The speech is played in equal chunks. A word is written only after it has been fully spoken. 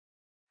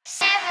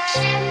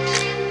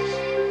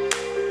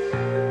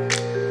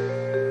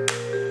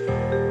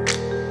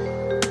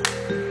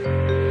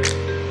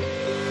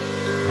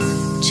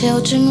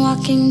Children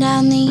walking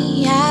down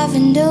the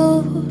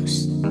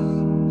avenues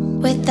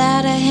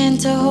without a hand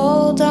to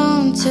hold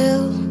on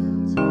to,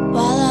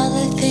 while all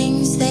the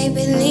things they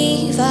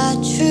believe are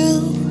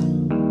true.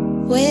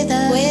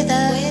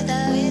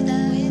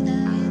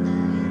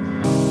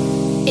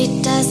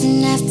 It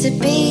doesn't have to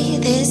be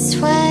this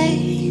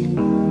way.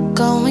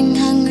 Going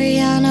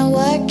hungry on a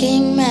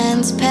working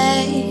man's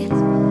pay,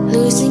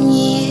 losing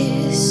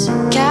years,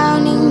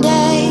 counting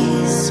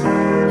days,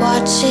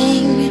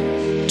 watching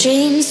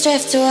dreams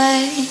drift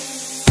away.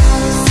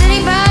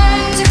 City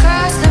burns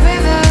across the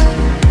river,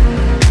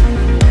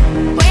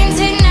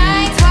 winter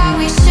nights while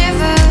we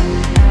shiver.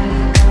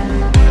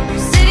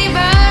 City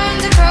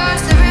burns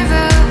across the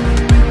river,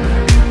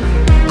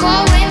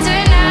 cold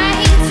winter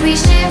nights we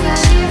shiver.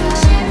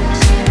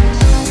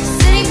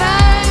 City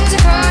burns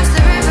across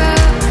the river,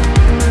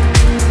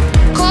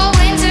 cold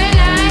winter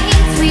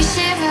nights we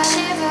shiver.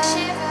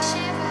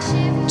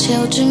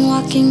 Children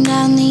walking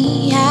down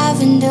the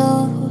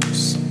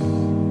avenues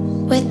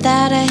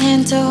without a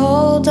hand to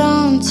hold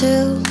on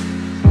to,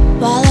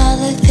 while all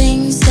the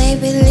things they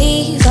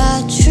believe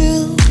are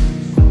true.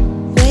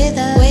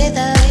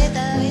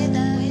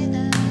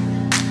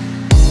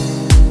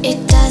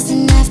 It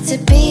doesn't have to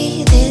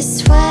be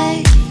this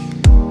way.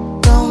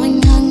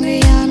 Going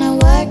hungry on a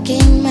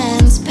working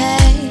man's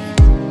pay,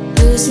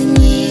 losing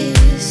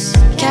years,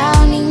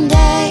 counting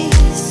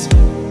days,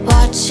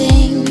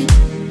 watching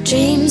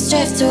dreams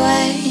drift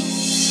away.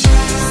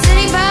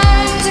 City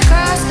burns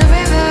across the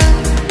river,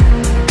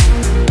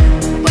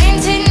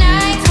 winter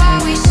nights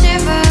while we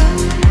shiver.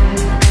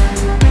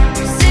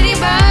 City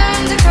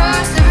burns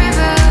across the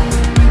river,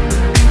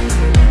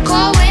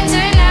 cold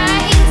winter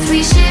nights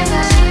we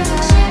shiver.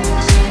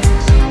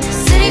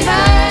 City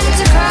burns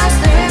across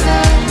the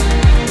river,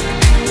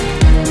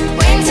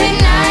 winter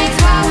nights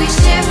while we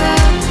shiver.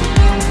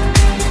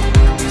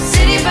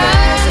 City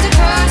burns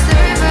across the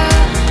river,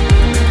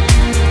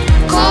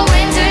 cold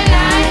winter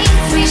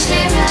nights we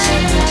shiver.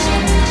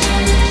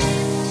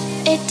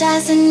 It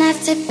doesn't have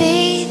to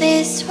be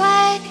this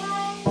way.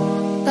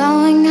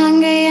 Going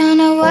hungry on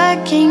a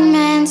working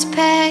man's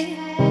pay,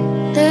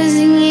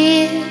 losing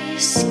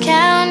years,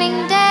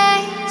 counting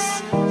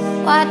days,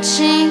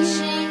 watching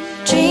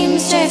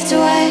dreams drift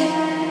away.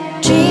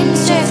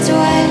 Dreams drift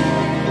away.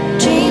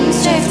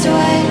 Dreams drift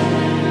away.